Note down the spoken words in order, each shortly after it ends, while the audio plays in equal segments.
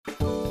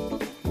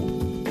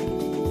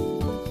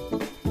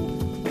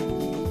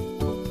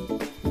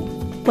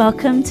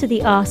Welcome to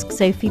the Ask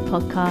Sophie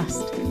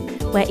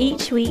podcast, where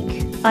each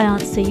week I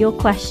answer your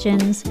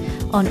questions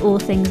on all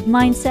things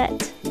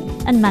mindset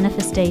and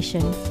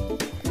manifestation.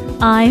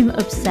 I'm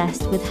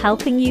obsessed with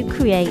helping you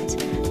create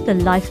the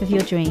life of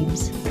your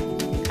dreams.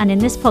 And in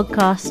this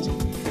podcast,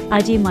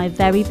 I do my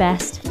very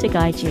best to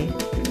guide you.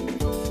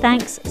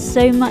 Thanks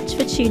so much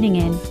for tuning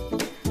in.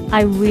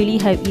 I really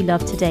hope you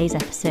love today's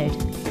episode.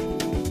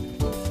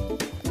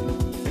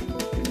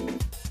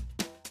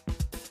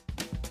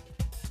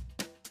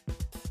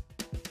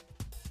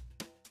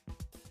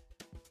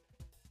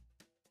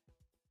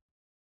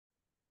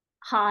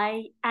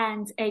 Hi,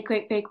 and a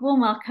great big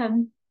warm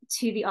welcome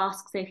to the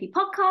Ask Sophie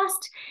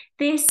podcast.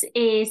 This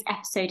is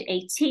episode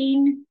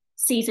 18,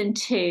 season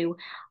 2.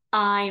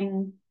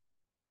 I'm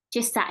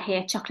just sat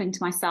here chuckling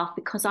to myself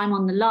because I'm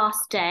on the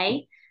last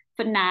day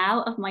for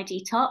now of my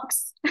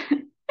detox.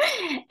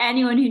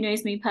 Anyone who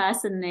knows me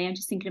personally, I'm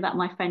just thinking about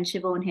my friend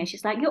Siobhan here.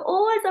 She's like, "You're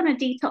always on a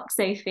detox,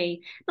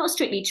 Sophie." Not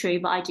strictly true,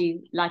 but I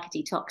do like a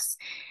detox.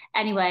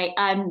 Anyway,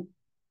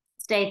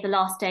 today is the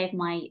last day of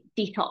my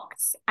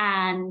detox,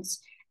 and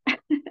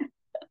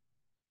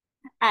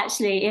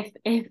actually,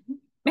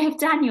 if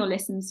Daniel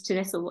listens to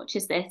this or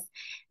watches this,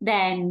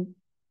 then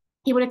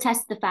he will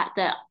attest to the fact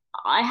that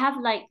I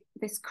have like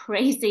this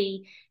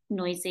crazy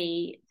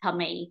noisy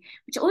tummy,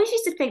 which I always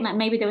used to think like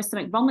maybe there was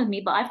something wrong with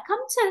me, but I've come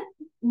to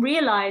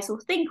realize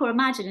or think or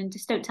imagine, and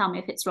just don't tell me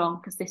if it's wrong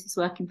because this is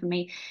working for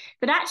me,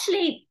 but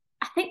actually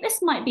I think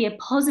this might be a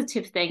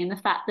positive thing in the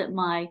fact that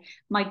my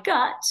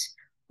gut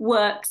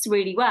works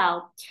really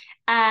well.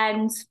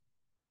 And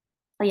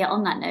yeah,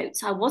 on that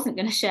note, I wasn't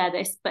going to share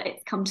this, but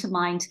it's come to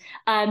mind.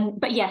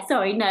 But yeah,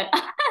 sorry, no.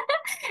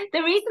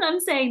 The reason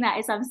I'm saying that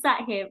is I'm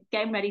sat here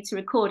getting ready to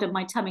record and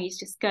my tummy is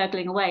just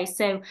gurgling away.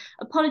 So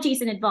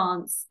apologies in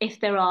advance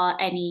if there are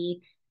any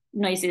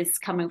noises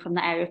coming from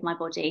that area of my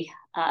body.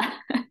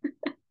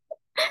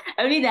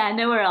 Only there,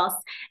 nowhere else.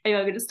 Anyway,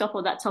 I'm going to stop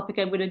on that topic.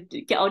 I'm going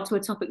to get on to a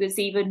topic that's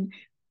even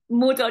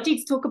more dodgy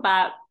to talk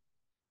about.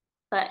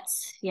 But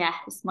yeah,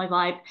 it's my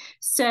vibe.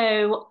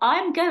 So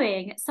I'm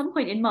going at some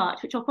point in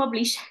March, which I'll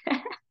probably share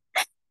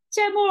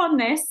more on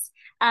this,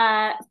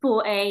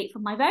 for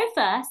my very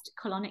first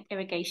colonic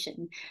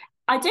irrigation.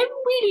 I don't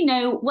really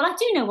know, well, I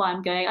do know why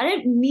I'm going. I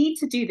don't need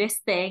to do this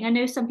thing. I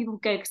know some people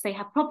go because they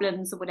have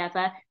problems or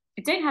whatever.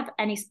 I don't have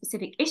any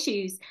specific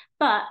issues,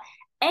 but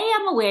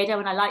I'm a weirdo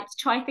and I like to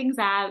try things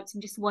out. I'm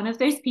just one of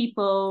those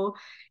people.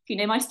 If you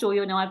know my story,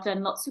 you'll know I've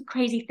done lots of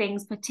crazy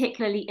things,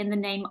 particularly in the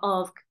name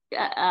of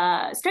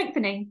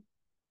strengthening.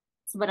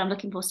 So what I'm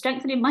looking for,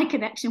 strengthening my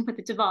connection with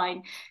the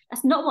divine.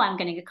 That's not why I'm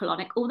getting a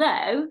colonic,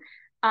 although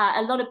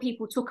a lot of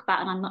people talk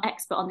about, and I'm not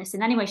expert on this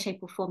in any way, shape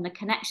or form, the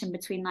connection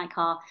between like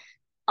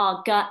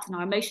our gut and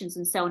our emotions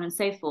and so on and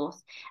so forth.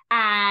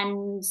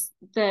 And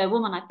the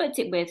woman I booked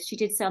it with, she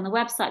did say on the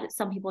website that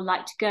some people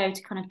like to go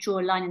to kind of draw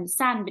a line in the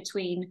sand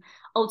between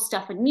old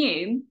stuff and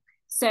new.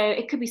 So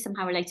it could be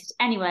somehow related.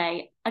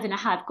 Anyway, I don't know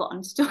how I've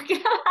gotten to talking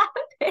about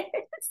this.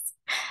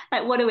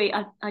 Like, what are we?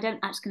 I don't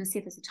actually going to see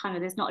if there's a timer.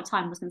 There's not a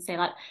time. I was going to say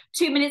like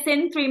 2 minutes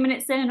in, 3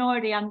 minutes in, and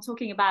already I'm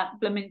talking about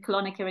blooming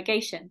colonic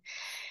irrigation.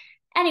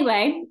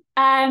 Anyway,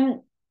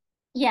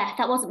 yeah,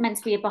 that wasn't meant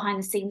to be a behind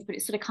the scenes, but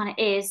it sort of kind of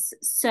is.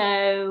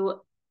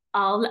 So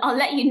I'll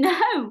let you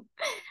know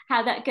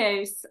how that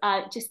goes.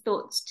 Just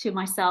thought to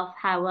myself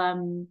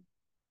how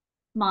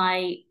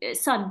my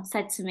son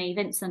said to me,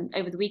 Vincent,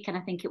 over the weekend,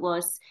 I think it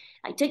was,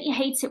 like, don't you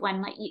hate it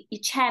when like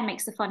your chair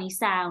makes a funny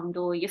sound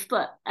or your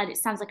foot and it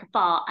sounds like a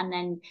fart and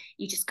then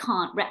you just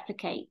can't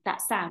replicate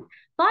that sound?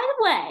 By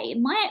the way,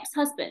 my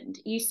ex-husband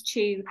used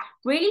to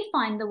really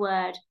find the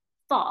word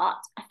fart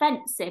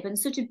offensive and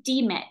sort of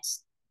deem it,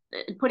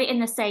 put it in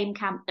the same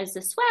camp as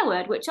a swear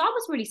word, which I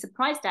was really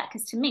surprised at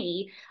because to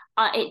me,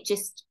 it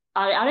just,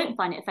 I don't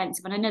find it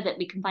offensive. And I know that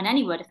we can find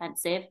any word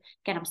offensive.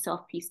 Again, I'm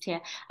self-pieced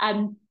here.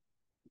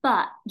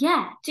 But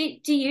yeah, do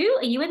you,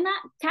 are you in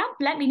that camp?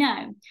 Let me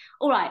know.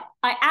 All right,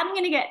 I am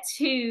going to get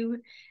to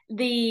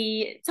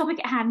the topic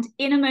at hand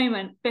in a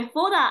moment.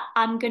 Before that,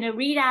 I'm going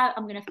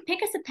to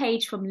pick us a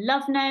page from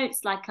Love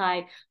Notes like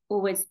I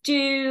always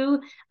do.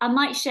 I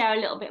might share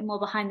a little bit more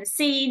behind the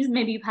scenes.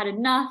 Maybe you've had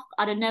enough.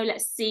 I don't know.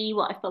 Let's see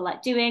what I feel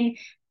like doing.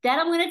 Then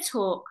I'm going to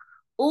talk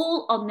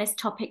all on this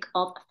topic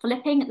of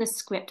flipping the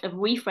script, of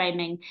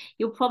reframing.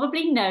 You'll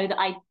probably know that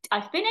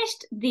I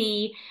finished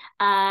the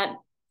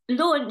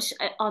launch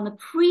on the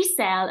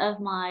pre-sale of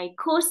my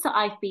course that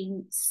I've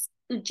been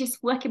just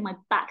working my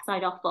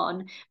backside off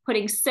on,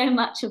 putting so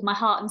much of my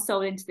heart and soul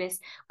into this,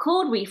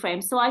 called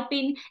Reframe. So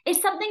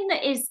it's something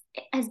that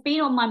has been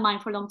on my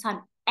mind for a long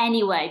time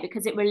anyway,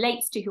 because it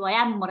relates to who I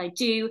am and what I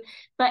do,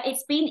 but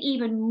it's been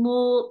even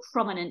more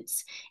prominent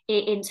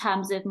in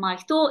terms of my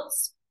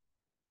thoughts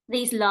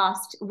these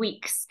last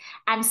weeks.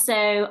 And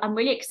so I'm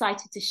really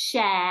excited to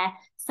share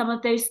some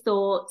of those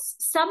thoughts,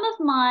 some of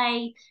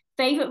my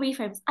favorite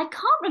reframes. I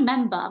can't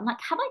remember. I'm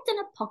like, have I done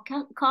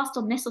a podcast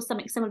on this or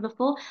something similar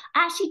before?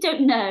 I actually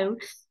don't know.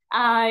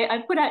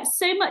 I put out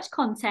so much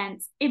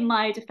content in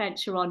my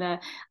defense, Your Honor.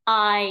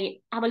 I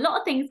have a lot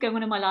of things going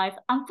on in my life.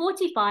 I'm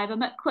 45.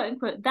 I'm at quote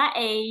unquote that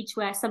age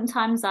where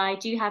sometimes I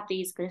do have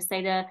these, going to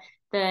say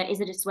the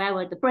is it a swear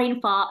word, the brain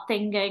fart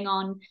thing going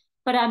on.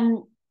 But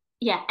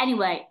yeah,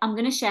 anyway, I'm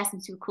going to share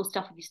some super cool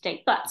stuff with you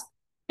today. But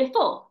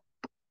before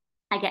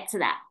I get to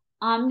that,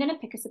 I'm going to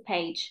pick us a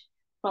page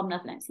from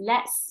Love Notes.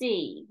 Let's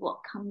see what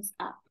comes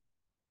up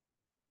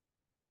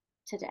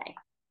today.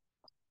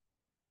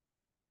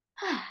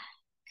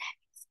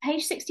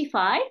 Page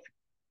 65.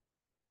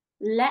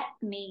 Let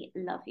me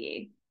love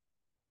you.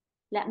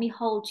 Let me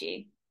hold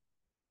you.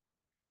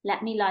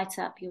 Let me light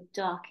up your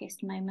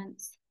darkest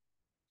moments.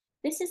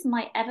 This is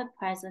my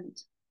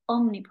ever-present,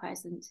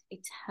 omnipresent,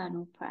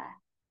 eternal prayer.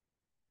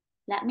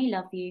 Let me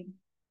love you.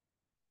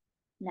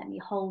 Let me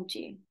hold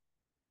you.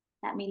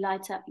 Let me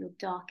light up your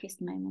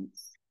darkest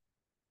moments.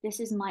 This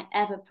is my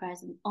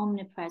ever-present,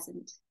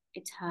 omnipresent,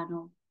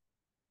 eternal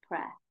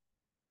prayer.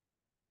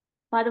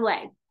 By the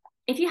way,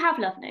 if you have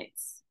love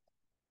notes,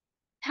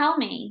 tell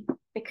me,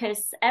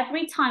 because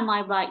every time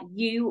I write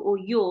you or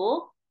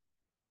your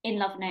in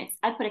love notes,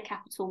 I put a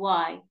capital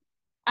Y.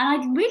 And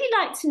I'd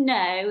really like to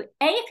know,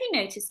 A, if you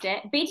noticed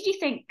it, B, did you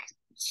think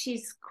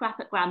she's crap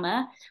at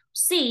grammar?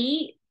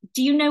 C,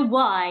 do you know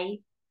why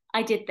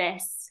I did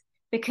this?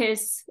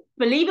 Because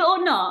believe it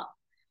or not,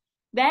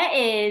 there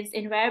is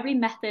invariably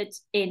method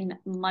in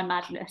my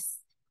madness.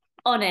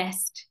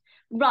 Honest.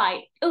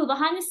 Right. Oh,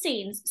 behind the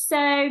scenes.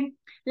 So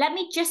let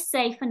me just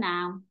say for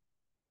now,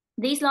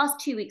 these last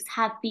 2 weeks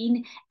have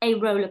been a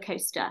roller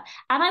coaster,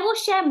 and I will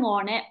share more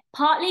on it,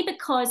 partly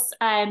because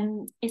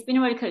it's been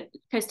a roller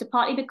coaster,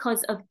 partly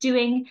because of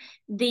doing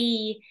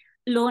the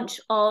launch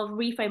of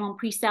Reframe on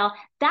pre-sale.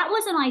 That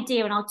was an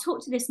idea, and I'll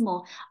talk to this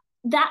more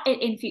that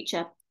in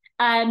future.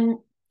 In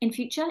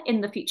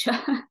the future.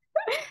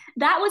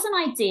 That was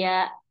an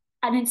idea,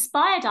 an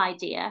inspired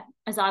idea,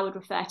 as I would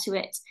refer to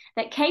it,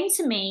 that came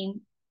to me.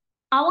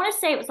 I want to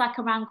say it was like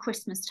around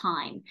Christmas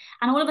time.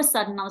 And all of a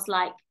sudden I was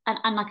like,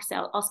 and like I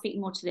said, I'll speak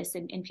more to this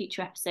in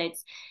future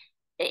episodes.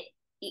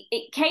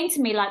 It came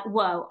to me like,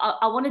 whoa,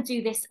 I want to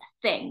do this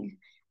thing.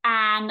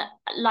 And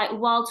like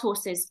wild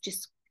horses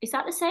just, is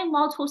that the same?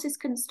 Wild horses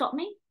couldn't stop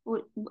me?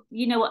 Or,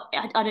 you know what?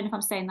 I don't know if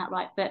I'm saying that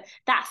right, but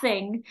that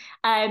thing,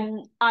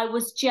 I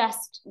was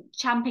just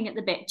champing at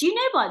the bit. Do you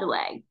know, by the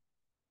way,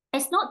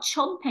 it's not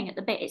chomping at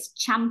the bit, it's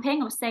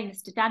champing. I was saying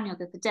this to Daniel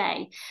the other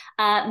day.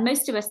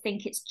 Most of us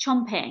think it's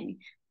chomping,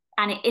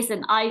 and it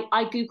isn't.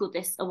 I Googled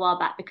this a while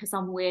back because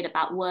I'm weird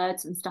about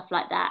words and stuff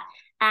like that.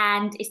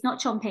 And it's not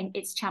chomping,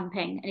 it's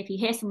champing. And if you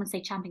hear someone say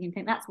champing and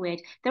think that's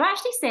weird, they're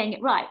actually saying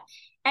it right.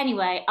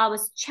 Anyway, I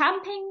was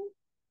champing.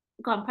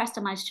 God, I'm pressed.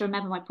 I managed to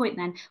remember my point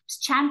then. I was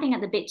champing at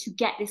the bit to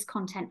get this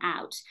content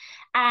out.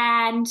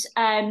 And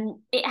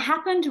it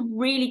happened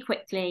really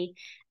quickly.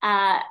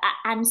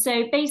 And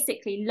so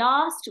basically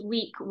last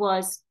week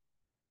was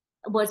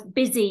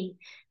busy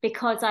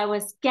because I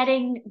was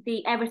getting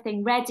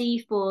everything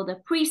ready for the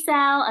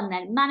pre-sale, and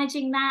then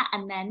managing that,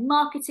 and then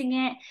marketing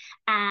it,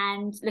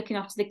 and looking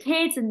after the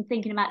kids and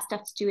thinking about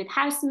stuff to do with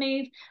house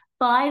move.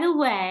 By the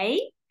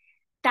way,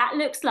 that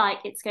looks like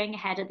it's going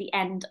ahead at the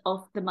end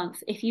of the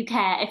month. If you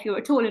care, if you're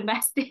at all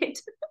invested.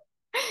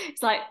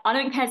 It's like, I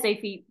don't care,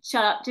 Sophie,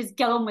 shut up, just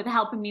get on with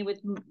helping me with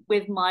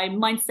my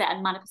mindset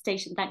and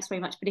manifestation. Thanks very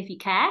much. But if you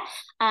care,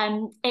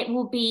 it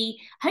will be,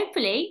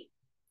 hopefully,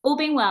 all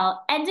being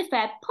well, end of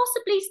Feb,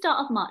 possibly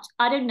start of March.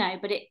 I don't know,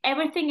 but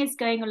everything is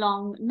going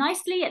along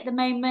nicely at the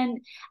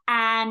moment.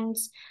 And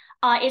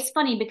it's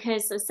funny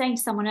because I was saying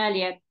to someone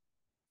earlier,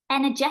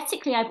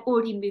 energetically, I've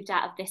already moved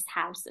out of this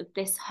house, of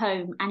this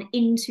home, and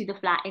into the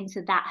flat,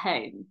 into that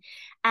home.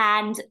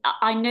 And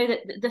I know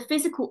that the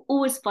physical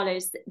always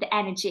follows the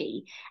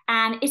energy,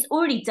 and it's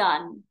already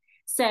done.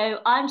 So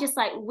I'm just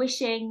like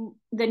wishing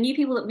the new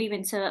people that move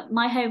into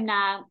my home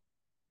now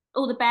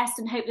all the best,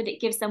 and hope that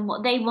it gives them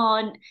what they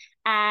want,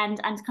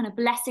 and kind of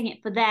blessing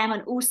it for them,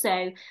 and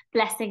also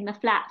blessing the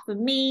flat for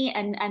me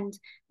and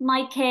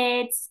my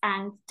kids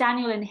and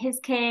Daniel and his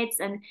kids,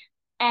 and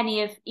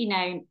any of, you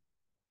know,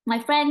 my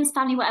friends,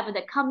 family, whatever,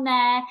 that come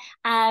there.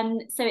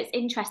 So it's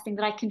interesting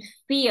that I can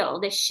feel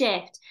this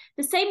shift,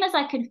 the same as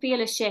I can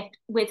feel a shift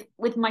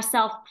with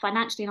myself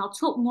financially. And I'll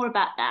talk more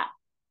about that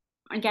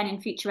again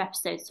in future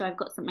episodes. So I've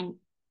got something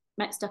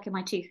stuck in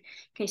my tooth in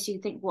case you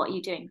think, what are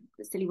you doing,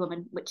 silly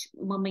woman, which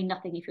will mean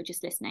nothing if you're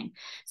just listening.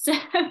 So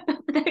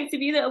for those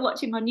of you that are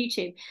watching on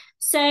YouTube.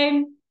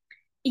 So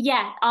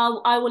yeah,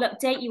 I will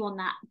update you on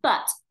that.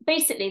 But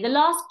basically the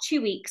last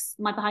 2 weeks,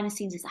 my behind the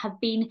scenes have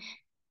been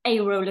a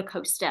roller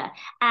coaster,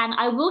 and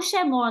I will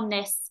share more on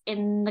this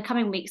in the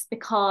coming weeks,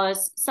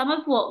 because some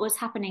of what was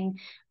happening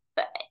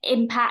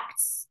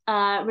impacts,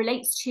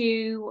 relates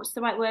to, what's the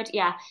right word,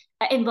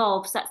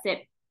 involves, that's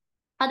it,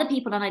 other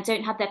people, and I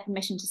don't have their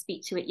permission to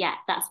speak to it yet.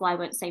 That's why I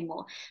won't say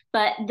more.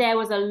 But there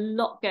was a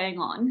lot going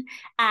on,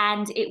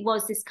 and it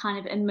was this kind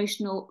of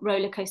emotional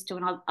roller coaster,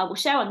 and I will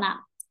share on that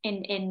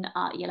in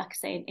like I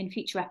say, in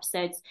future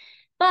episodes.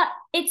 But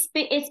it's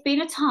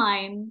been a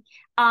time.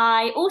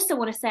 I also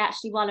want to say,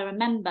 actually, while I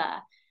remember,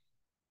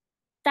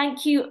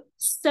 Thank you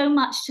so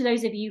much to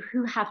those of you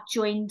who have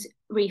joined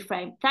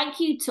Reframe. Thank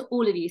you to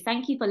all of you.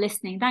 Thank you for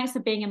listening. Thanks for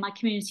being in my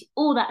community,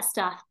 all that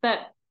stuff. But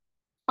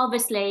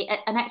obviously,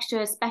 an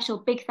extra special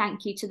big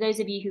thank you to those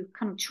of you who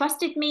kind of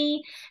trusted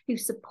me, who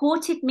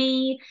supported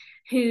me,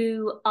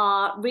 who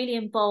are really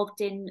involved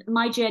in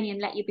my journey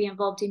and let you be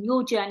involved in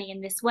your journey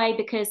in this way,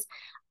 because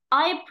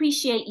I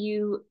appreciate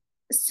you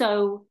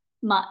so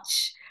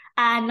much.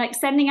 And like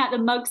sending out the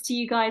mugs to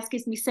you guys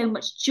gives me so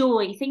much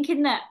joy,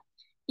 thinking that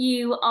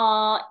you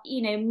are,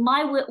 you know,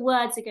 my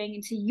words are going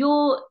into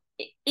your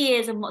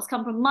ears and what's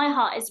come from my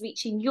heart is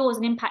reaching yours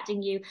and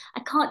impacting you. I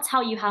can't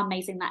tell you how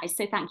amazing that is.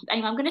 So thank you.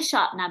 Anyway, I'm going to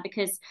shut up now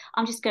because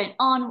I'm just going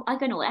on. I'm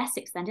going to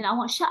Essex then, didn't I? I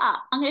want to shut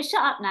up. I'm going to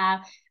shut up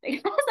now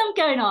because I'm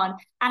going on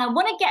and I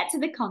want to get to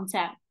the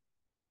content.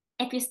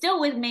 If you're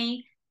still with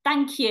me,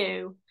 thank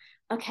you.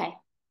 Okay,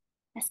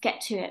 let's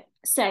get to it.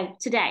 So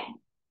today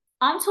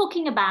I'm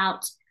talking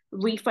about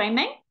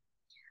reframing.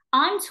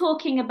 I'm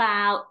talking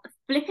about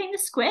flipping the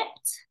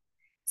script.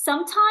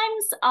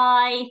 Sometimes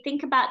I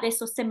think about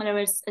this or similar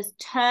as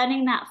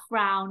turning that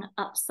frown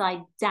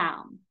upside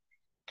down.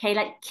 Okay,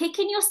 like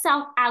kicking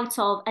yourself out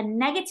of a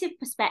negative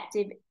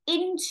perspective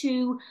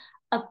into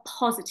a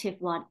positive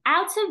one,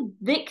 out of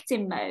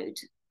victim mode,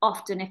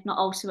 often, if not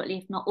ultimately,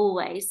 if not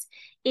always,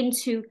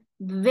 into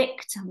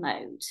victor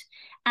mode.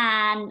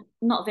 And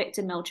not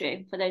Victor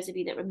Meldrew, for those of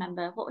you that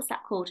remember. What was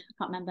that called? I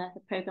can't remember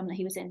the program that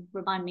he was in.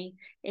 Remind me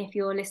if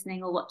you're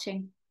listening or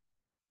watching.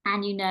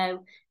 And you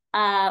know,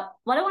 well,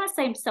 I don't want to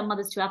say some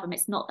mothers to have them.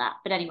 It's not that.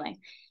 But anyway,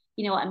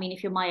 you know what I mean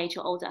if you're my age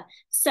or older.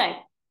 So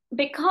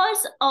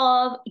because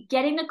of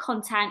getting the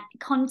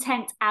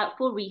content out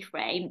for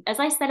Reframe, as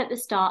I said at the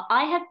start,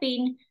 I have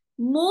been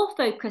more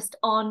focused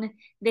on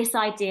this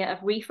idea of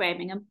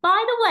reframing. And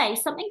by the way,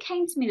 something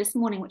came to me this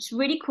morning, which is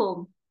really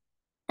cool,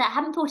 that I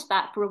haven't thought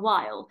about for a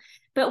while.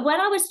 But when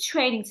I was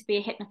training to be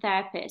a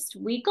hypnotherapist,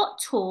 we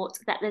got taught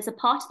that there's a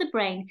part of the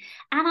brain,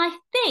 and I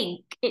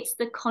think it's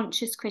the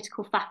conscious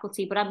critical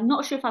faculty, but I'm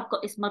not sure if I've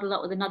got this muddled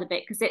up with another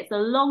bit because it's a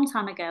long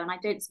time ago and I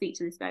don't speak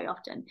to this very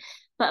often.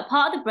 But a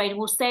part of the brain,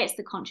 we'll say it's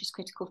the conscious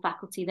critical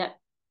faculty, that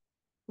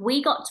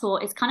we got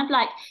taught is kind of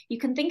like, you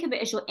can think of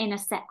it as your inner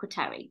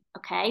secretary,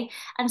 okay?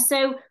 And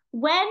so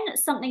when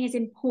something is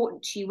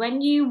important to you,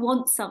 when you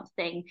want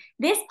something,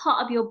 this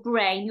part of your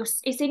brain,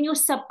 it's in your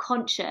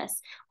subconscious,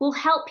 will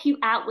help you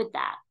out with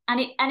that. And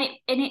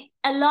it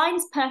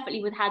aligns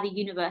perfectly with how the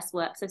universe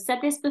works. I've said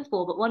this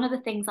before, but one of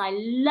the things I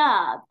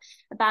love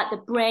about the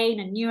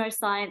brain and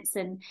neuroscience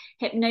and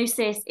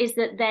hypnosis is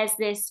that there's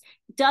this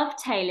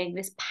dovetailing,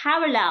 this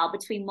parallel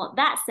between what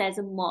that says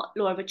and what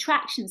law of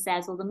attraction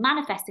says, or the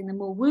manifesting, the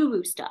more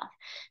woo-woo stuff.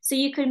 So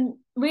you can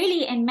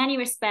really, in many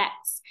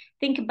respects,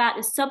 think about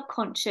the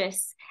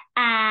subconscious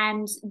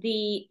and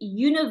the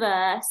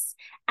universe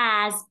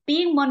as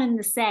being one and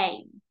the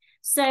same.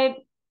 So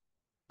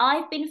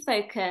I've been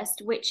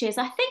focused, which is,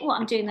 I think, what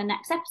I'm doing the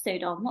next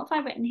episode on. What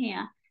have I written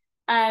here?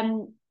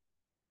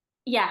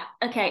 Yeah,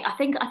 okay. I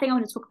think I'm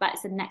going to talk about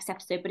this in the next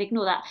episode, but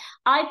ignore that.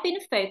 I've been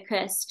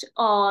focused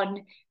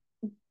on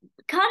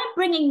kind of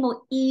bringing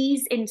more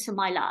ease into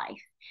my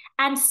life.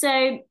 And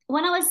so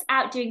when I was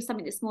out doing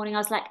something this morning, I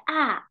was like,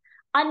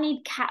 I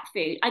need cat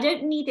food. I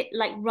don't need it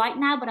like right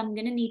now, but I'm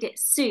going to need it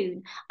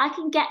soon. I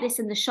can get this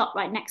in the shop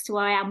right next to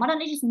where I am. Why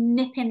don't I just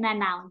nip in there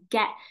now and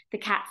get the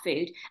cat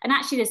food? And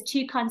actually, there's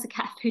two kinds of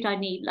cat food I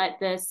need, like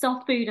the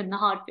soft food and the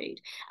hard food.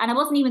 And I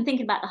wasn't even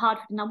thinking about the hard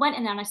food. And I went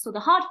in there and I saw the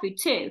hard food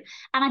too.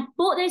 And I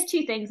bought those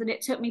two things and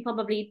it took me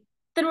probably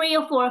 3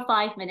 or 4 or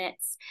 5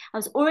 minutes. I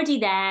was already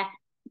there.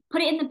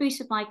 Put it in the boot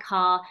of my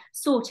car,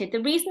 sorted.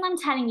 The reason I'm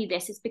telling you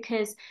this is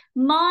because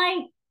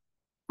my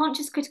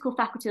conscious critical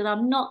faculty, that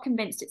I'm not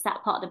convinced it's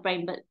that part of the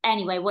brain, but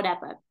anyway,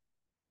 whatever.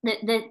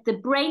 The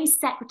brain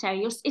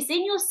secretary, it's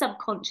in your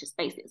subconscious,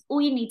 basically. It's all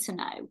you need to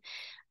know.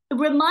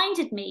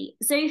 Reminded me,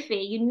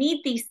 Sophie, you need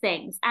these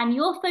things, and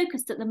you're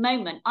focused at the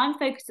moment. I'm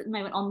focused at the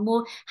moment on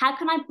more, how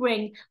can I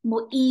bring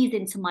more ease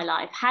into my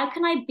life? How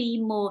can I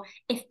be more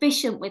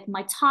efficient with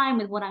my time,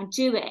 with what I'm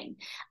doing?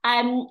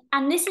 And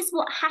this is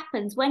what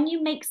happens when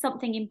you make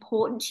something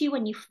important to you,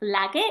 when you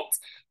flag it,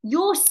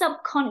 your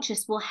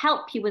subconscious will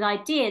help you with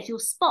ideas. You'll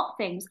spot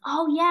things.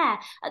 Oh yeah,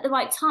 at the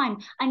right time,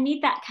 I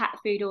need that cat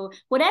food, or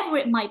whatever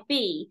it might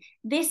be.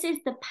 This is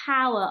the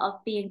power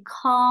of being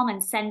calm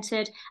and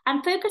centered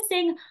and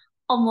focusing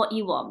on what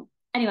you want.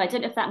 Anyway, I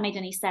don't know if that made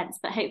any sense,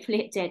 but hopefully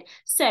it did.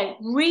 So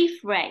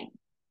reframe.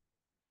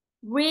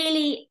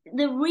 Really,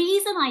 the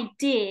reason I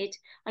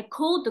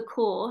called the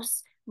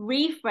course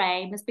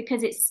Reframe is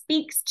because it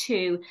speaks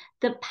to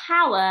the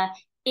power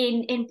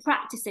in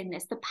practicing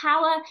this, the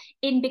power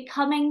in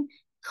becoming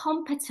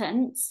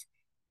competent,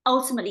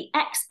 ultimately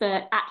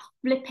expert at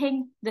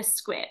flipping the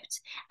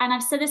script. And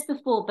I've said this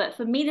before, but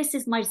for me, this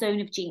is my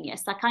zone of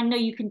genius. Like, I know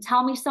you can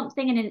tell me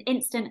something in an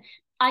instant,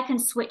 I can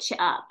switch it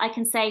up. I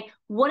can say,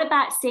 what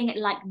about seeing it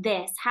like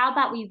this? How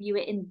about we view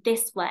it in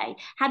this way?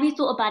 Have you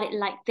thought about it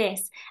like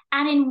this?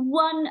 And in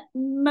one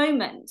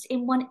moment,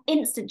 in one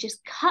instant,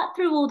 just cut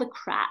through all the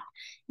crap,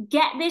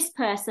 get this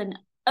person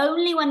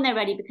only when they're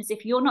ready, because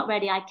if you're not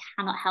ready, I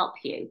cannot help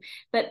you.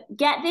 But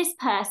get this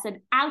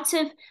person out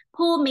of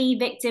poor me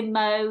victim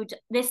mode,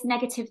 this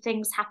negative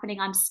thing's happening,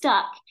 I'm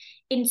stuck,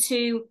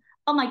 into,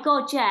 oh my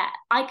God, yeah,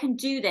 I can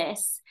do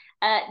this.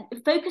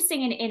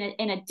 Focusing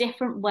in a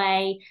different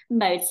way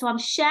mode. So I'm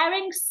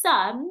sharing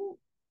some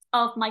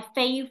of my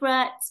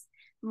favorite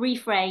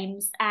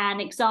reframes and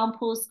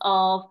examples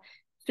of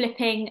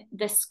flipping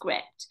the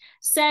script.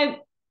 So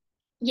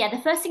yeah,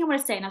 the first thing I want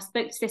to say, and I've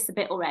spoke to this a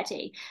bit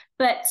already,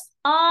 but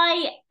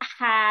I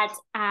had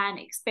an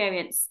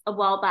experience a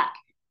while back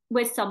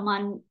with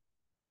someone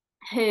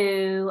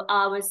who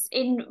I was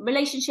in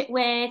relationship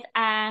with,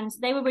 and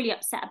they were really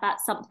upset about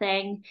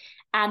something,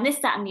 and this,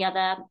 that, and the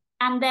other,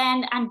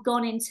 and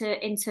gone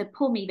into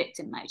poor me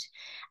victim mode.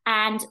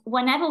 And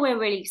whenever we're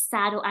really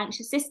sad or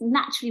anxious, this is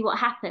naturally what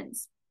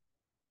happens.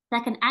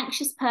 Like, an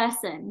anxious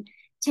person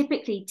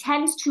typically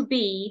tends to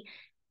be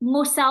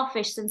more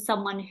selfish than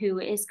someone who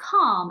is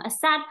calm. A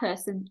sad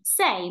person,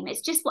 same.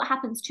 It's just what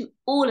happens to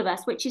all of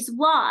us, which is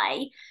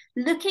why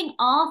looking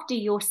after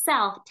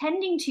yourself,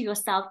 tending to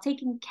yourself,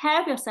 taking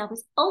care of yourself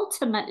is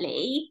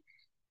ultimately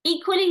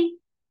equally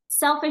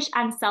selfish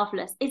and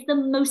selfless. It's the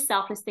most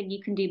selfless thing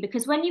you can do,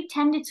 because when you've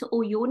tended to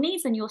all your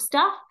needs and your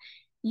stuff,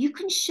 you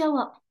can show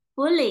up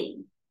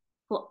fully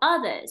for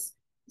others.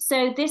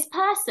 So this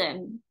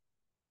person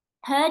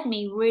heard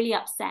me really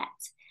upset,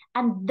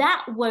 and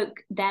that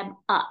woke them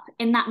up.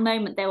 In that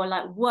moment, they were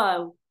like,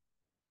 whoa,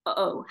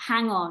 oh,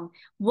 hang on.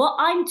 What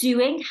I'm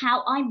doing,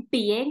 how I'm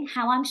being,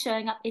 how I'm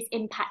showing up is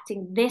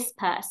impacting this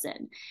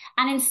person.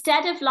 And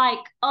instead of like,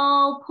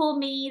 oh, poor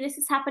me, this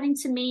is happening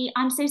to me,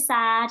 I'm so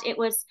sad, it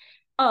was,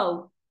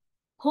 oh,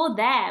 poor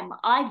them,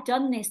 I've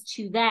done this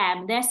to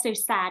them, they're so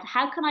sad,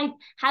 how can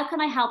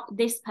I help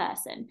this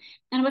person?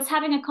 And I was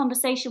having a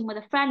conversation with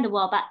a friend a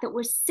while back that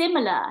was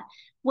similar,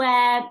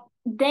 where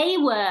they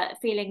were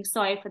feeling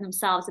sorry for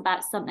themselves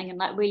about something and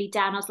like really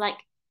down. I was like,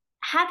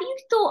 have you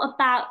thought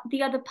about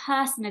the other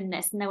person in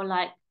this? And they were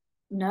like,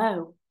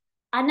 no,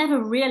 I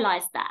never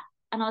realized that.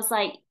 And I was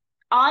like,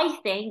 I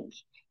think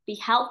be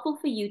helpful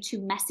for you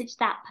to message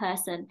that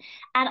person.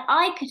 And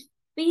I could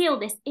feel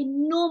this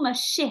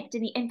enormous shift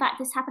in fact,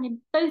 this happened in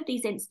both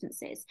these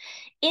instances,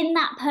 in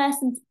that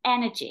person's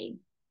energy.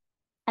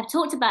 I've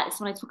talked about this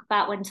when I talk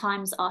about when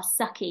times are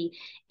sucky.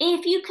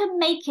 If you can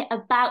make it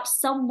about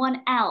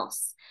someone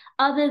else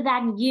other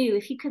than you,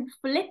 if you can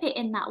flip it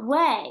in that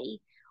way,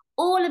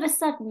 all of a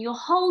sudden your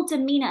whole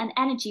demeanor and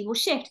energy will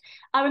shift.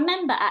 I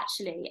remember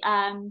actually,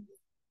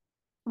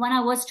 when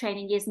I was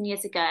training years and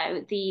years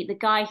ago, the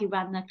guy who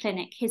ran the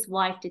clinic, his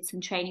wife did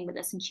some training with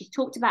us, and she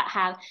talked about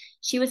how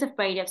she was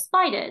afraid of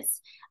spiders.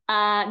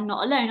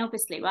 Not alone,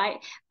 obviously, right?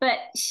 But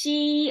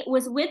she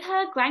was with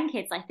her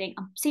grandkids, I think.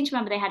 I seem to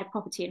remember they had a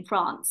property in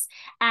France.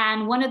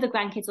 And one of the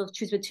grandkids, or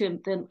she was with two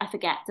of them, I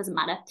forget, doesn't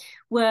matter,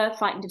 were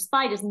frightened of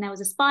spiders, and there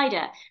was a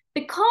spider.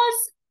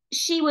 Because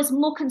she was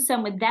more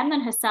concerned with them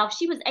than herself,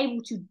 she was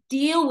able to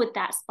deal with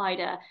that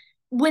spider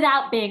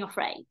without being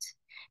afraid.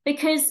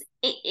 Because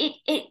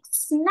it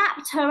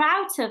snapped her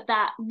out of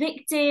that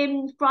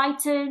victim,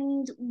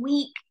 frightened,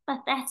 weak,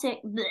 pathetic,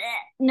 bleh,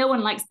 no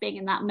one likes being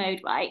in that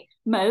mode, right?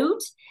 Mode,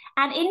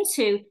 and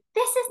into,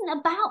 this isn't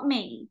about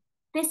me.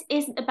 This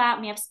isn't about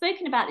me. I've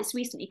spoken about this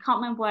recently,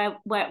 can't remember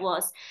where it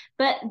was,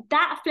 but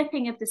that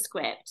flipping of the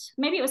script,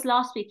 maybe it was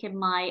last week in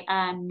my,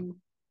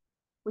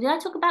 did I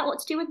talk about what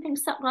to do when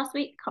things suck last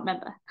week? Can't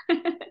remember.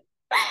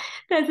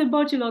 There's a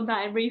module on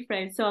that in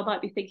Reframe, so I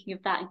might be thinking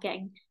of that and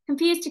getting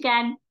confused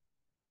again.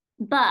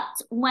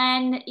 But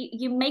when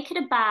you make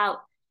it about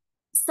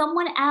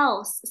someone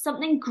else,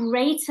 something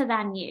greater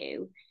than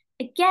you,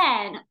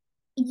 again,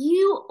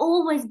 you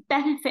always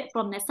benefit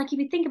from this. Like if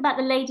you think about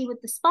the lady with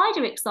the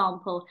spider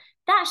example,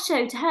 that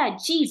showed her,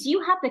 geez,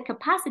 you have the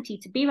capacity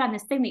to be around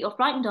this thing that you're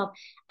frightened of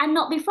and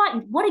not be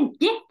frightened. What a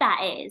gift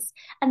that is.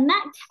 And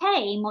that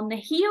came on the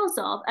heels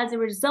of, as a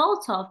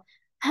result of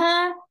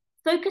her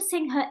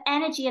focusing her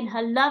energy and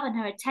her love and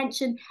her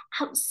attention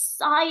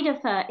outside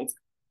of her. It's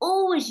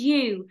always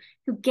you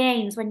who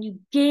gains when you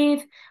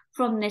give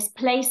from this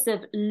place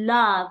of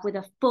love with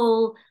a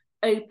full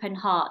open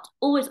heart.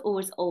 Always,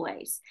 always,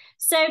 always.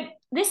 So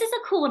this is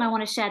a cool one I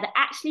want to share that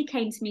actually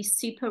came to me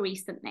super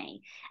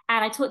recently,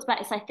 and I talked about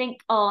this I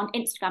think on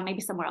Instagram,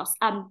 maybe somewhere else.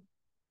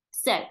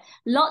 So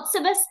lots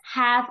of us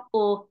have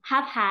or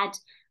have had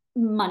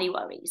money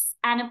worries,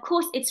 and of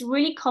course it's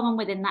really common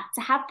within that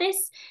to have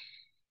this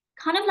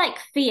kind of like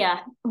fear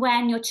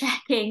when you're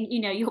checking,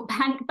 your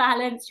bank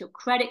balance, your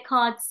credit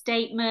card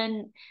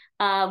statement,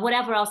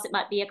 whatever else it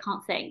might be, I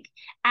can't think.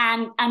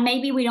 And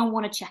maybe we don't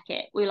want to check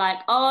it. We're like,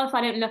 oh, if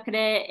I don't look at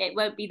it, it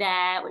won't be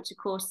there, which of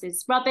course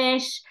is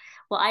rubbish.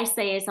 What I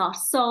say is our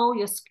soul,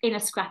 you're in a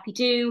scrappy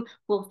do,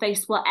 will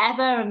face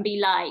whatever and be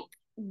like,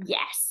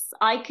 yes,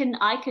 I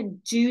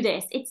can do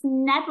this. It's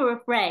never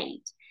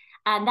afraid.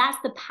 And that's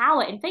the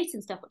power in faith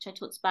and stuff, which I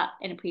talked about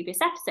in a previous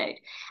episode.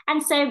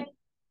 And so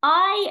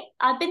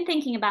I've been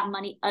thinking about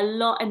money a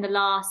lot in the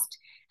last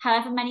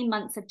however many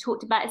months. I've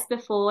talked about this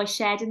before. I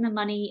shared in the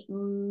Money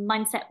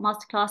Mindset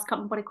Masterclass, can't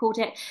remember what I called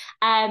it.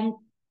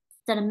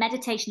 So done a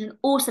meditation, an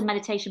awesome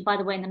meditation, by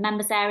the way, in the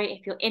members area.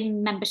 If you're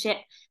in membership,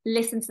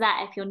 listen to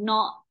that. If you're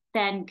not,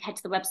 then head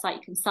to the website.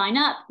 You can sign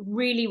up.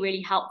 Really,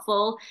 really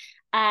helpful.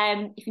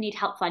 If you need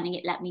help finding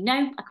it, let me know.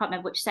 I can't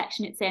remember which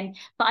section it's in,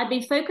 but I've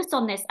been focused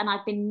on this and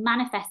I've been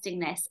manifesting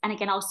this. And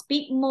again, I'll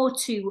speak more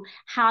to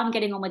how I'm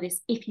getting on with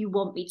this if you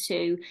want me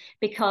to,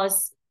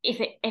 because if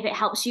it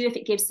helps you, if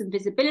it gives some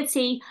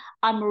visibility,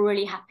 I'm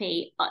really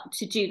happy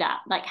to do that,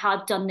 like how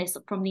I've done this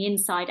from the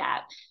inside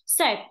out.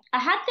 So I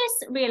had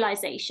this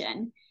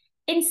realization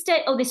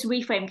this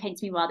reframe came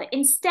to me rather,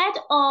 instead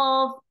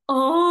of,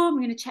 oh, I'm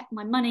going to check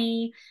my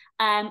money,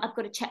 I've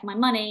got to check my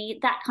money,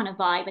 that kind of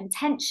vibe and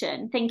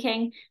tension,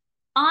 thinking,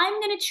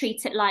 I'm going to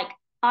treat it like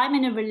I'm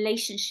in a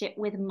relationship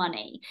with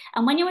money.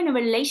 And when you're in a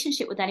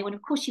relationship with anyone,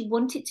 of course, you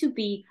want it to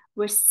be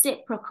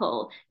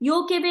reciprocal.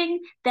 You're giving,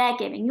 they're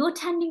giving. You're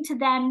tending to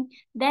them,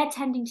 they're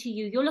tending to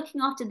you. You're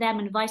looking after them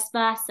and vice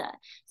versa.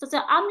 So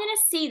I'm going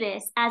to see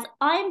this as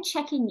I'm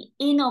checking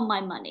in on my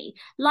money,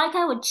 like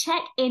I would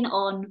check in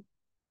on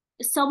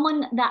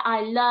someone that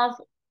I love,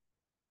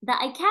 that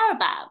I care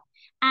about.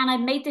 And I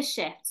made the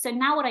shift. So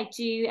now what I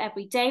do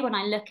every day when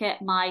I look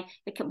at my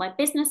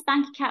business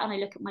bank account and I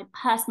look at my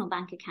personal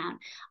bank account,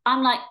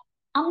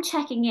 I'm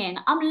checking in.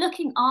 I'm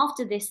looking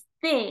after this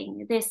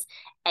thing, this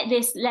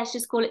let's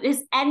just call it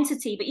this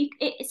entity. But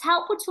it's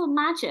helpful to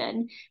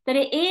imagine that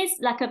it is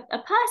like a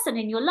person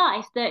in your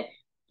life that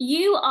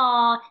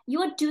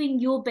you're doing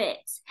your bit,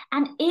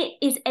 and it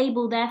is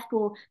able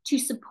therefore to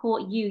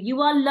support you. You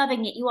are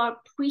loving it, you are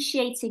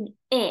appreciating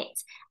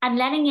it and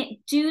letting it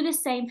do the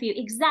same for you,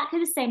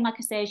 exactly the same, like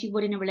I say, as you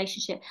would in a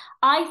relationship.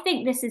 I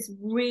think this is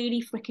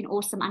really freaking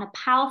awesome and a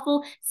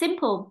powerful,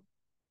 simple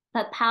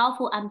but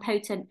powerful and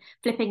potent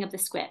flipping of the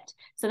script.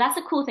 So that's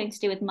a cool thing to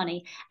do with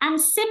money. And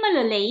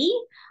similarly,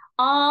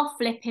 our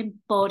flipping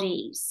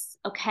bodies.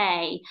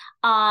 Okay,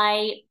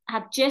 I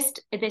have just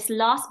this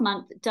last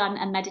month done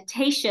a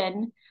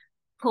meditation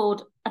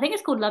called, I think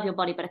it's called Love Your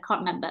Body, but I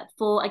can't remember,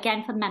 for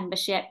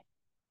membership.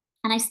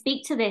 And I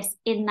speak to this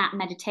in that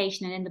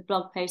meditation and in the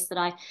blog post that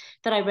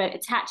I wrote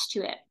attached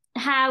to it,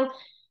 how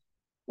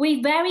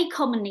we very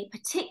commonly,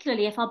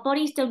 particularly if our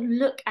bodies don't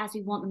look as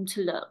we want them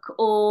to look,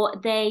 or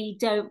they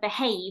don't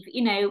behave,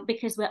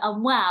 because we're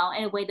unwell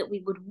in a way that we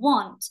would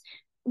want,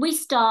 we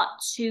start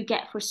to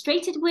get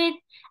frustrated with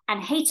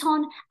and hate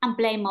on and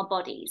blame our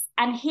bodies.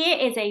 And here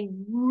is a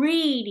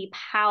really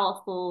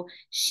powerful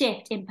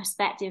shift in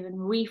perspective and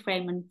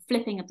reframe and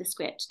flipping of the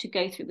script to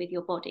go through with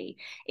your body,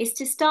 is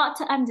to start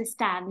to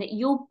understand that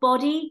your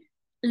body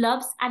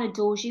loves and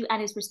adores you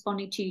and is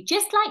responding to you,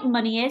 just like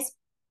money is,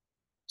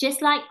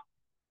 just like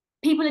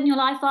people in your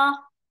life are,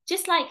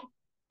 just like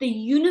the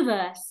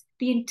universe,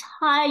 the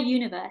entire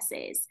universe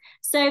is.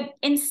 So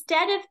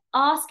instead of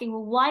asking,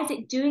 well, why is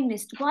it doing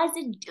this? Why is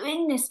it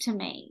doing this to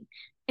me?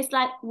 It's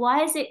like,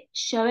 why is it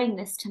showing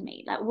this to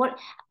me? Like,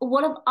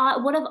 what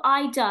have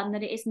I done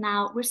that it is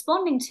now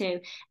responding to?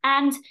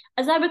 And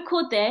as I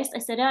record this, I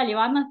said earlier,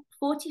 I'm a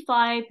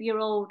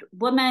 45-year-old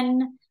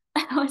woman.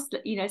 I always,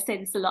 say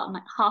this a lot. I'm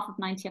like half of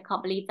 90. I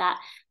can't believe that.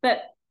 But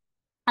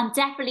I'm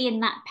definitely in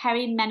that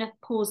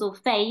perimenopausal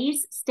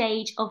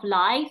stage of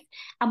life.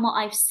 And what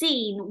I've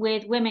seen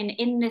with women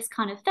in this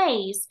kind of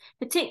phase,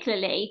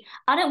 particularly,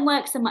 I don't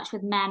work so much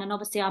with men, and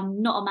obviously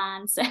I'm not a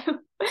man, so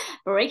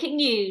breaking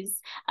news.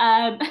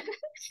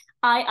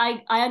 I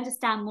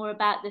understand more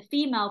about the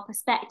female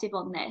perspective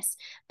on this.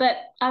 But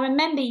I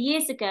remember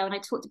years ago, and I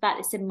talked about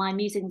this in my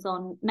Musings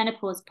on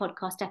Menopause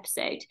podcast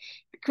episode,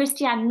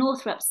 Christiane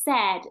Northrup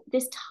said,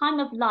 this time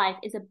of life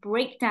is a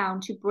breakdown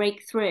to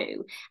break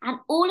through. And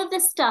all of the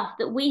stuff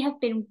that we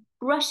have been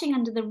brushing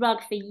under the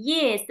rug for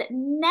years that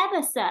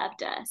never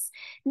served us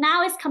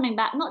now is coming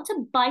back, not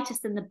to bite us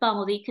in the bum,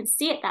 although you can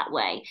see it that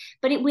way,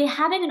 but we're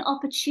having an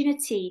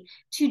opportunity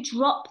to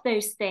drop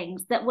those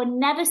things that were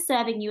never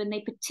serving you, and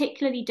they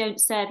particularly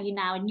don't serve you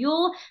now. And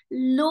your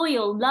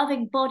loyal,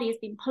 loving body has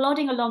been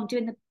plodding along,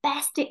 doing the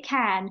best it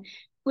can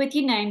with,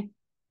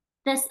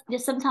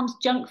 there's sometimes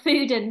junk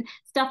food and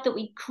stuff that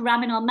we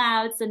cram in our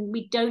mouths and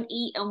we don't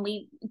eat, and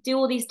we do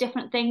all these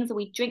different things, and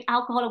we drink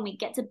alcohol, and we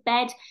get to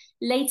bed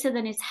later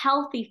than is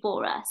healthy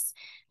for us.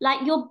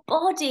 Like your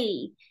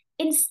body,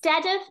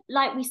 instead of,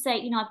 like we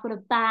say, I've got a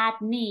bad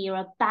knee or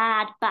a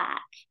bad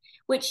back,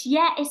 which,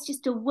 it's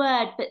just a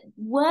word, but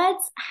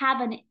words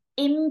have an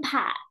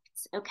impact,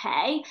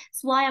 okay?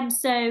 That's why I'm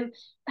so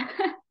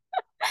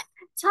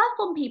tough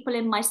on people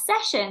in my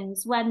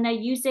sessions when they're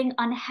using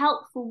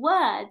unhelpful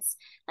words.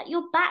 Like,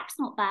 your back's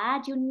not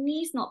bad, your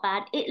knee's not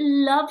bad, it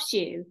loves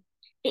you.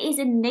 It is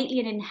innately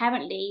and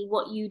inherently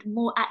what you'd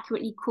more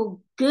accurately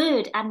call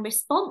good and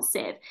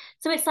responsive.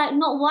 So it's like,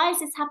 not why is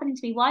this happening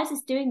to me? Why is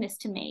this doing this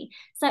to me?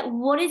 It's like,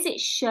 what is it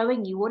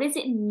showing you? What is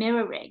it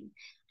mirroring?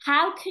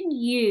 How can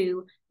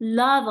you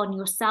love on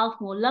yourself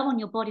more, love on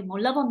your body more,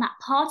 love on that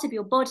part of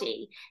your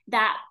body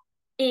that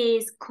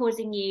is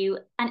causing you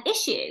an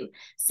issue?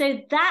 So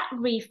that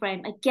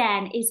reframe,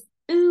 again, is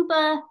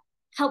uber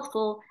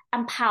helpful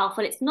and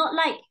powerful. It's not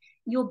like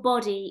your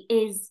body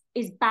is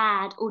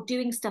bad or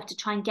doing stuff to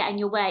try and get in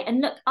your way.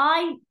 And look,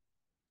 I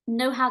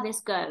know how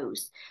this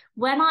goes.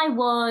 When I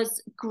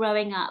was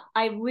growing up,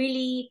 I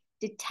really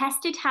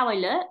detested how I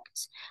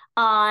looked.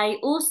 I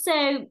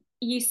also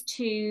used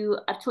to,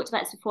 I've talked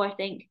about this before, I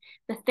think,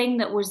 the thing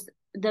that was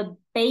the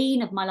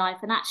bane of my life,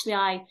 and actually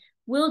I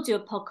will do a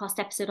podcast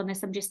episode on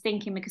this, I'm just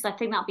thinking, because I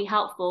think that'd be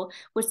helpful,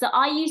 was that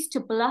I used to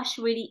blush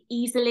really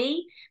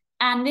easily.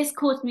 And this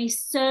caused me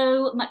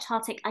so much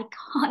heartache. I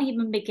can't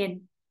even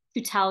begin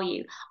to tell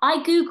you.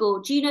 I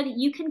Googled, do you know that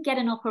you can get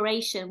an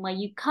operation where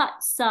you cut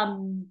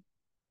some,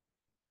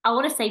 I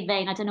want to say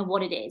vein, I don't know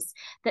what it is,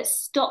 that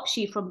stops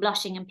you from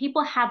blushing. And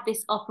people have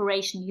this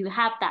operation who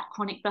have that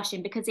chronic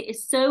blushing because it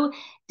is so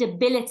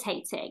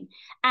debilitating.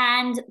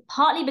 And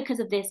partly because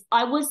of this,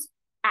 I was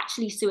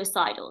actually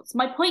suicidal. So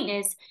my point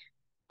is,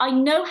 I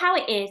know how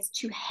it is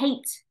to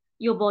hate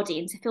your body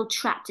and to feel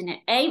trapped in it.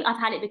 I've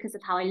had it because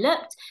of how I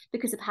looked,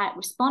 because of how it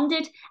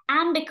responded,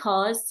 and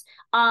because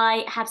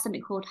I have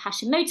something called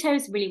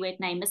Hashimoto's, really weird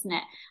name, isn't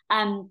it?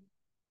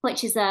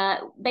 Which is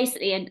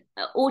basically an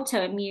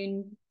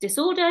autoimmune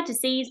disorder,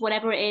 disease,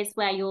 whatever it is,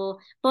 where your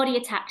body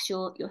attacks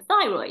your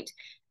thyroid.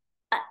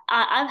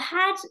 I've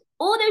had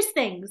all those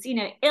things, you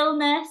know,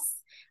 illness,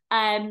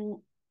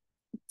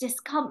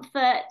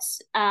 discomfort,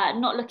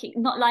 not liking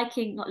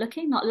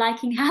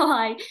how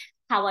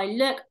I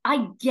look.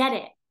 I get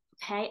it.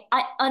 Okay,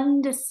 I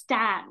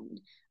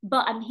understand,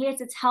 but I'm here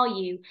to tell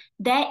you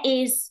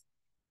there's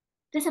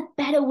a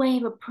better way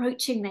of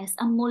approaching this,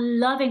 a more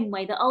loving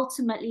way that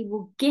ultimately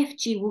will give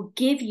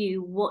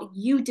you what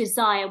you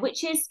desire,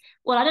 which is,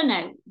 well, I don't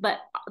know, but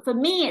for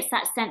me, it's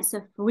that sense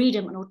of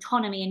freedom and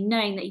autonomy and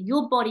knowing that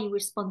your body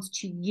responds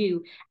to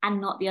you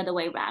and not the other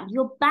way around.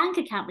 Your bank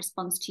account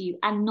responds to you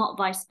and not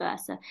vice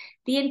versa.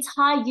 The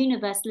entire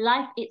universe,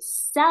 life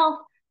itself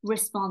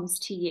responds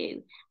to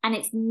you. And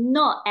it's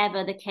not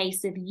ever the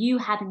case of you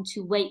having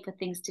to wait for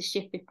things to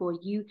shift before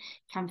you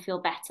can feel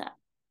better.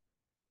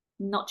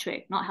 Not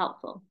true, not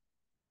helpful.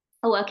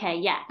 Oh, okay,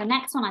 yeah. The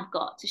next one I've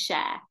got to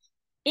share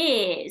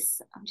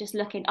is, I'm just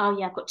looking. Oh,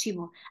 yeah, I've got two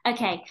more.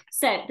 Okay,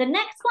 so the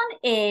next one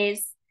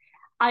is,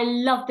 I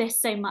love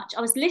this so much.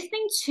 I was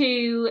listening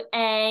to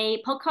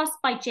a podcast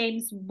by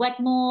James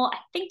Wedmore. I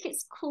think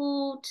it's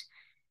called,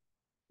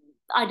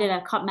 I don't know,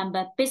 I can't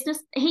remember.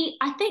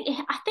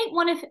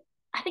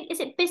 I think is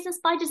it Business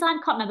by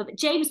Design? Can't remember, but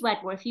James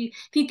Wedmore, if you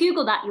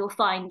Google that, you'll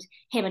find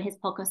him and his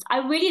podcast.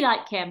 I really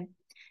like him.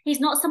 He's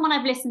not someone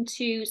I've listened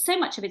to so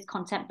much of his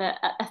content, but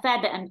a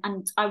fair bit,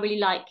 and I really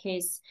like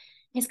his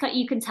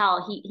you can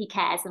tell he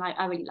cares, and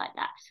I really like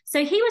that.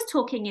 So he was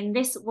talking in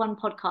this one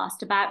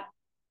podcast about,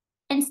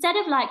 instead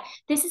of like,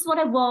 this is what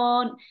I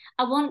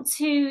want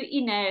to,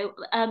 you know,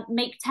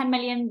 make $10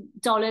 million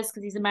because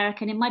he's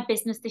American in my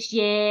business this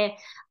year.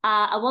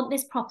 I want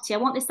this property, I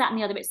want this, that, and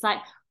the other. It's like,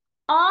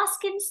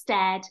 ask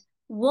instead,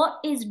 what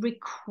is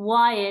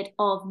required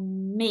of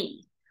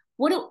me?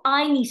 What do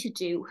I need to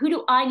do? Who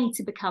do I need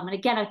to become? And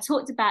again, I've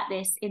talked about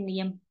this in the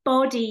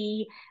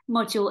Embody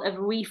module of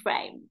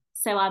Reframe.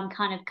 So I'm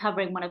kind of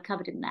covering what I've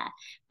covered in there.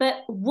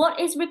 But what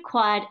is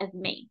required of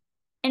me?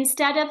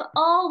 Instead of,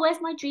 oh,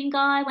 where's my dream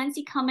guy? When's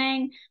he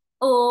coming?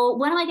 Or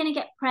when am I going to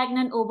get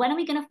pregnant? Or when are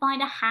we going to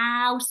find a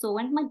house? Or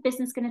when's my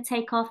business going to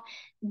take off?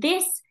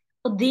 This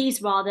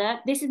is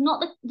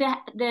not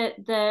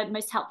the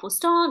most helpful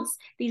stance.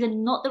 These are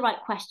not the right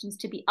questions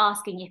to be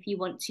asking if you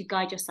want to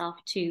guide yourself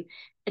to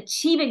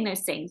achieving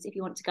those things, if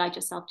you want to guide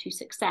yourself to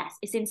success.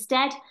 It's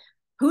instead,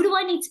 who do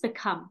I need to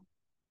become?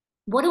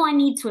 What do I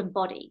need to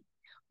embody?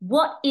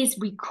 What is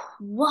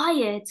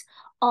required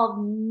of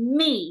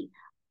me?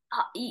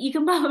 You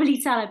can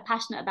probably tell I'm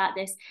passionate about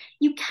this.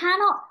 You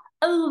cannot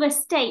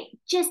overstate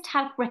just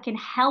how freaking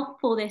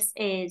helpful this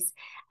is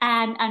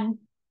and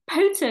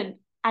potent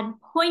and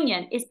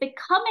poignant. Is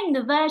becoming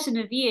the version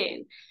of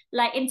you.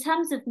 Like, in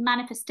terms of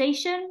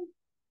manifestation,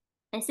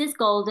 this is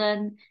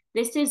golden.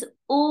 This is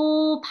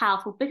all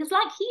powerful, because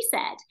like he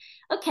said,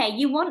 okay,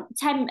 you want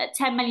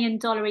 $10 million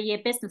a year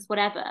business,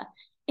 whatever.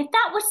 If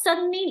that was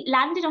suddenly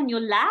landed on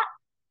your lap,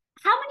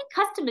 how many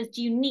customers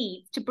do you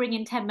need to bring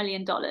in $10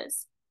 million?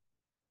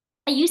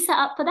 Are you set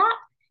up for that?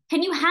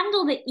 Can you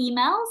handle the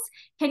emails?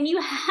 Can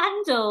you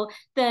handle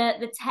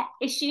the tech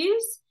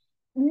issues?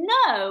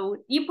 No,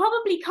 you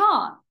probably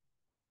can't.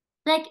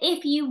 Like,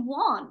 if you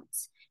want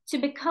to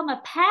become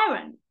a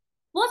parent,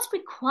 what's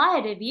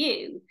required of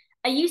you?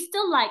 Are you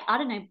still like, I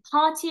don't know,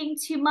 partying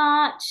too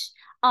much?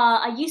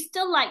 Are you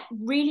still like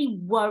really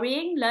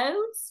worrying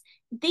loads?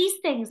 These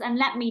things, and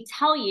let me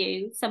tell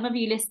you, some of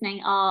you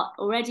listening are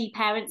already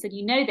parents and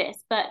you know this,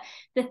 but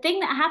the thing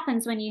that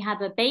happens when you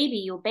have a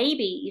baby or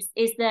babies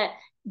is that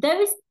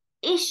those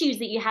issues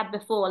that you had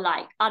before,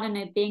 like, I don't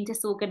know, being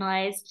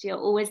disorganized, you're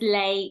always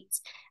late,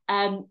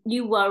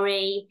 you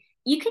worry,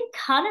 you can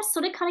kind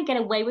of get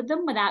away with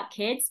them without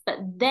kids, but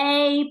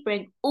they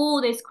bring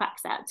all those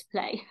cracks out to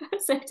play,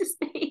 so to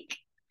speak.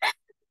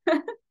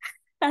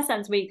 That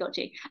sounds really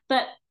dodgy,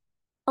 but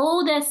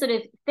all the sort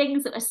of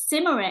things that are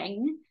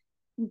simmering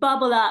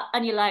bubble up,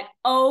 and you're like,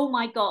 oh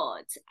my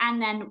God.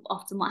 And then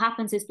often what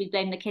happens is we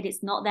blame the kid.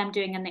 It's not them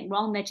doing anything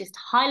wrong. They're just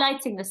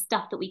highlighting the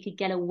stuff that we could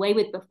get away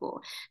with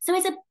before. So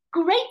it's a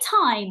great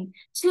time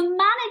to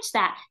manage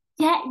that.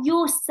 Get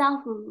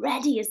yourself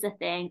ready is the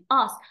thing.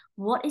 Ask,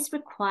 what is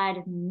required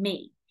of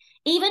me?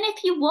 Even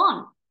if you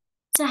want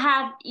to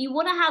have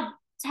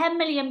 10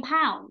 million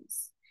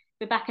pounds.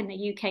 We're back in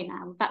the UK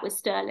now, we're back with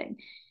sterling.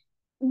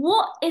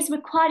 What is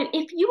required?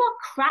 If you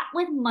are crap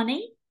with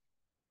money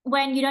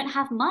when you don't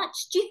have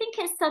much, do you think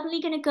it's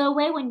suddenly going to go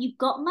away when you've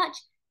got much?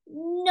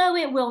 No,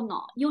 it will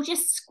not. You'll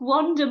just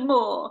squander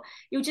more.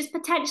 You'll just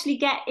potentially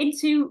get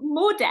into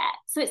more debt.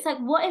 So it's like,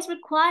 what is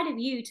required of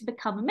you to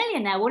become a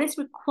millionaire? What is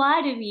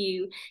required of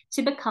you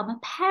to become a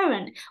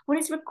parent? What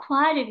is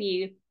required of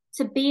you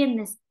to be in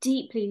this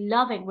deeply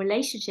loving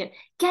relationship?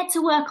 Get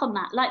to work on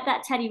that. Like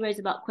that Teddy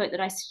Roosevelt quote that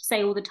I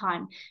say all the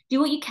time. Do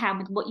what you can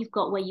with what you've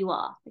got where you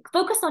are. Like,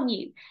 focus on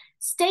you.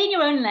 Stay in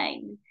your own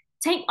lane.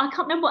 I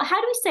can't remember how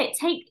do we say it?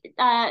 Take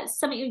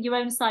something on your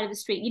own side of the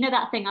street. You know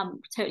that thing, I'm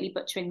totally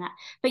butchering that.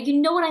 But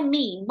you know what I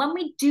mean? When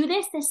we do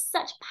this, there's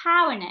such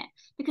power in it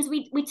because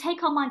we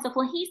take our minds off,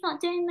 well, he's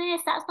not doing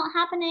this, that's not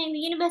happening, the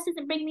universe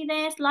isn't bringing me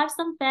this, life's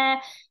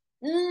unfair.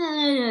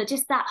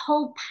 Just that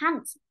whole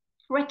pants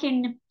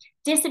freaking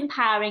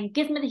disempowering,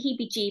 gives me the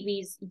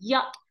heebie-jeebies,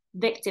 yuck,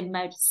 victim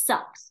mode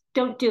sucks.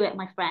 Don't do it,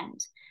 my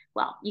friend.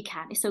 Well, you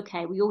can, it's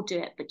okay, we all do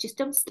it, but just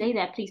don't stay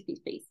there, please, please,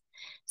 please.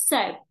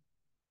 So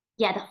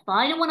yeah, the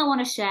final one I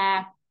want to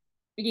share,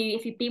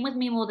 if you've been with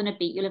me more than a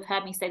beat, you'll have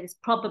heard me say this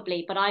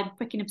probably, but I'm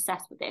freaking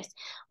obsessed with this.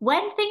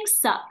 When things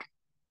suck,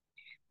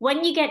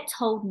 when you get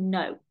told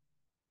no,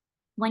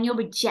 when you're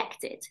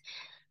rejected,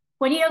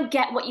 when you don't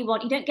get what you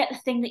want, you don't get the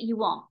thing that you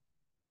want.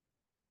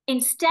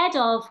 Instead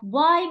of,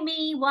 why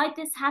me? Why'd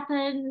this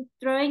happen?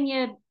 Throwing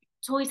your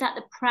toys at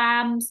the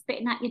pram,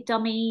 spitting at your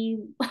dummy.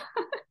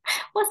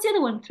 What's the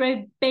other one?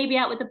 Throw baby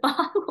out with the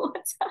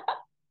bathwater.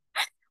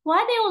 Why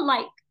are they all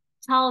like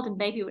child and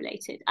baby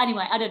related?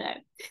 Anyway, I don't know.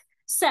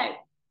 So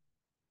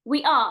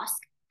we ask,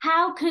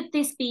 how could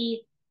this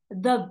be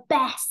the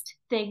best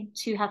thing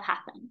to have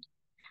happened?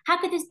 How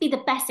could this be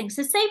the best thing?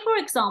 So say, for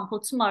example,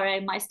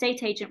 tomorrow my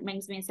estate agent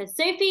rings me and says,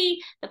 Sophie,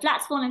 the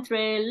flat's fallen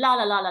through, la,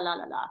 la, la, la, la,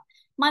 la, la.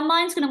 My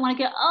mind's going to want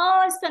to go, oh,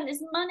 I've spent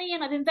this money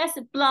and I've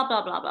invested, blah,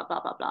 blah, blah, blah,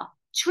 blah, blah, blah.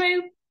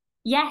 True?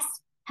 Yes.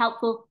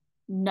 Helpful?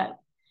 No.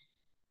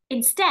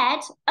 Instead,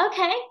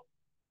 okay,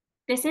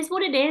 this is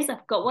what it is.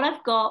 I've got what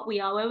I've got.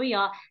 We are where we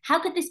are. How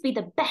could this be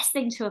the best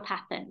thing to have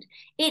happened?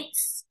 It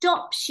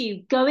stops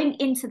you going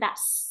into that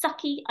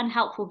sucky,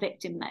 unhelpful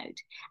victim mode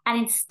and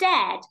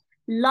instead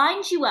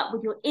lines you up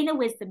with your inner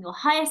wisdom, your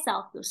higher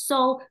self, your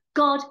soul,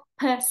 God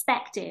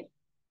perspective.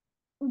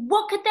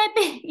 What could there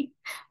be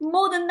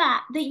more than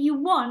that you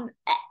want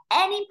at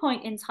any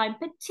point in time,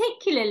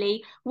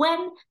 particularly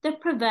when the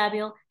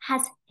proverbial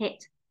has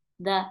hit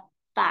the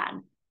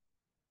fan?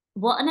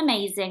 What an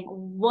amazing,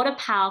 what a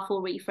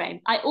powerful reframe.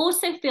 I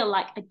also feel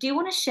like I do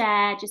want to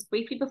share just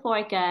briefly before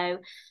I go.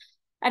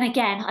 And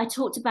again, I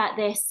talked about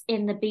this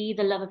in the Be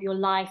the Love of Your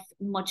Life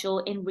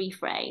module in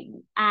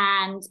Reframe.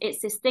 And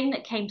it's this thing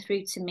that came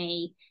through to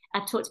me.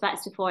 I've talked about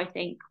this before, I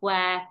think,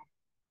 where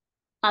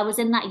I was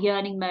in that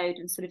yearning mode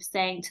and sort of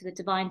saying to the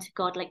divine, to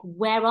God, like,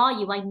 where are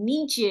you? I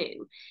need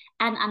you.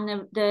 And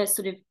the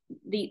sort of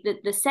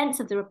the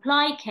sense of the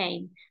reply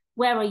came,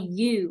 where are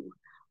you?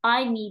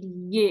 I need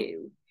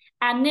you.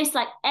 And this,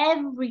 like,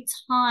 every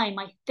time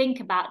I think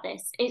about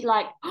this, it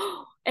like,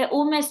 it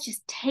almost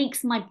just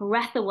takes my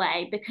breath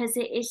away because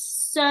it is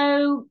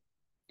so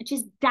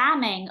just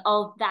damning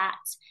of that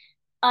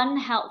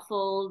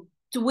unhelpful,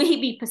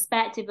 dweeby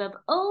perspective of,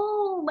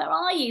 oh, where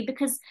are you?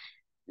 Because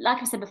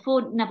like I said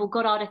before, Neville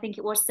Goddard, I think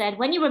it was, said,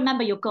 when you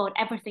remember your God,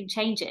 everything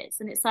changes.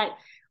 And it's like,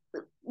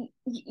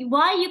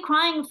 why are you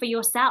crying for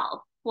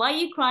yourself? Why are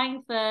you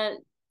crying for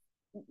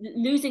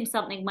losing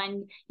something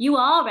when you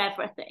are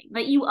everything?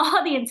 Like, you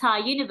are the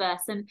entire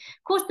universe. And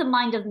of course the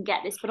mind doesn't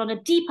get this, but on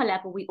a deeper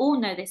level we all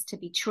know this to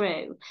be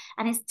true,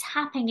 and it's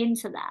tapping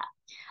into that.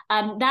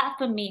 That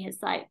for me is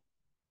like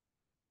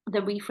the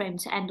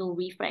reframe to end all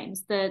reframes,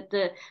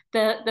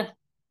 the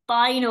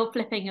final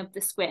flipping of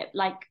the script,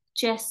 like,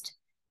 just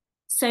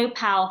so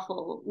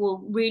powerful,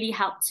 will really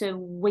help to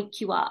wake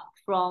you up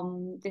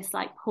from this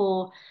like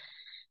poor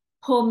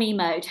me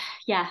mode.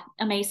 Yeah,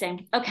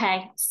 amazing.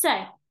 Okay, so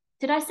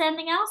did I say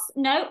anything else?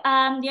 No.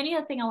 The only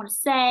other thing I want to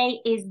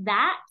say is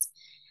that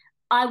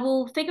I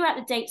will figure out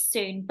the date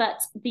soon,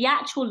 but the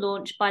actual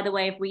launch, by the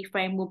way, of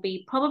Reframe will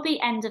be probably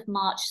end of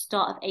March,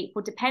 start of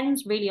April.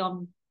 Depends really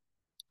on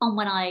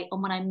when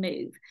I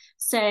move.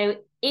 So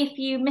if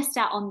you missed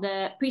out on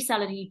the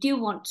pre-sale and you do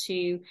want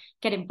to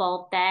get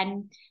involved,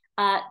 then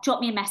drop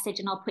me a message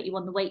and I'll put you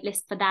on the wait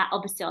list for that.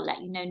 Obviously, I'll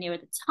let you know nearer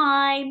the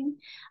time.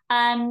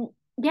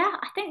 Yeah,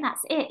 I think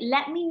that's it.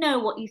 Let me know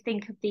what you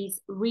think of these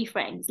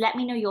reframes. Let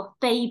me know your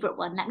favorite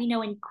one. Let me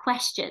know any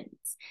questions.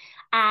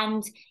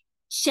 And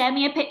share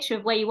me a picture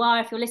of where you are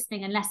if you're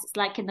listening, unless it's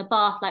like in the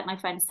bath, like my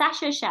friend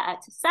Sasha. Shout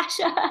out to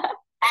Sasha.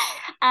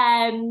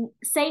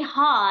 Say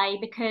hi,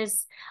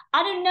 because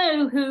I don't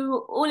know who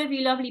all of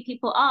you lovely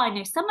people are. I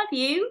know some of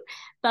you,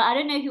 but I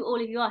don't know who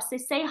all of you are. So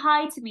say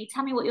hi to me.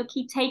 Tell me what your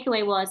key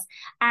takeaway was,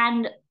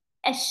 and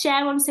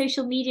share on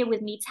social media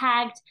with me,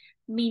 tagged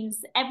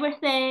means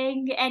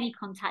everything. Any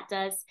contact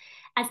does.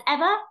 As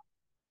ever,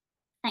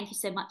 thank you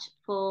so much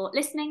for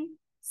listening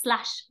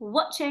 /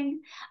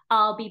 watching.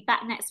 I'll be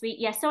back next week.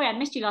 Yeah, sorry I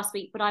missed you last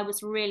week, but I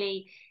was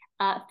really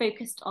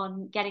focused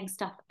on getting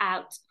stuff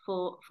out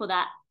for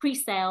that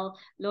pre-sale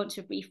launch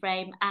of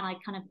Reframe, and I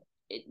kind of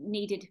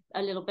needed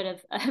a little bit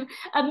of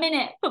a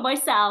minute for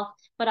myself,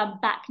 but I'm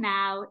back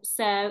now.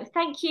 So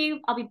thank you.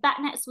 I'll be back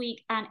next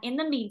week, and in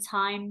the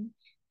meantime,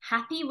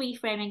 happy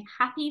reframing,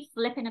 happy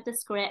flipping of the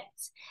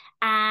script,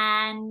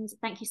 and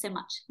thank you so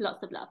much.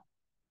 Lots of love.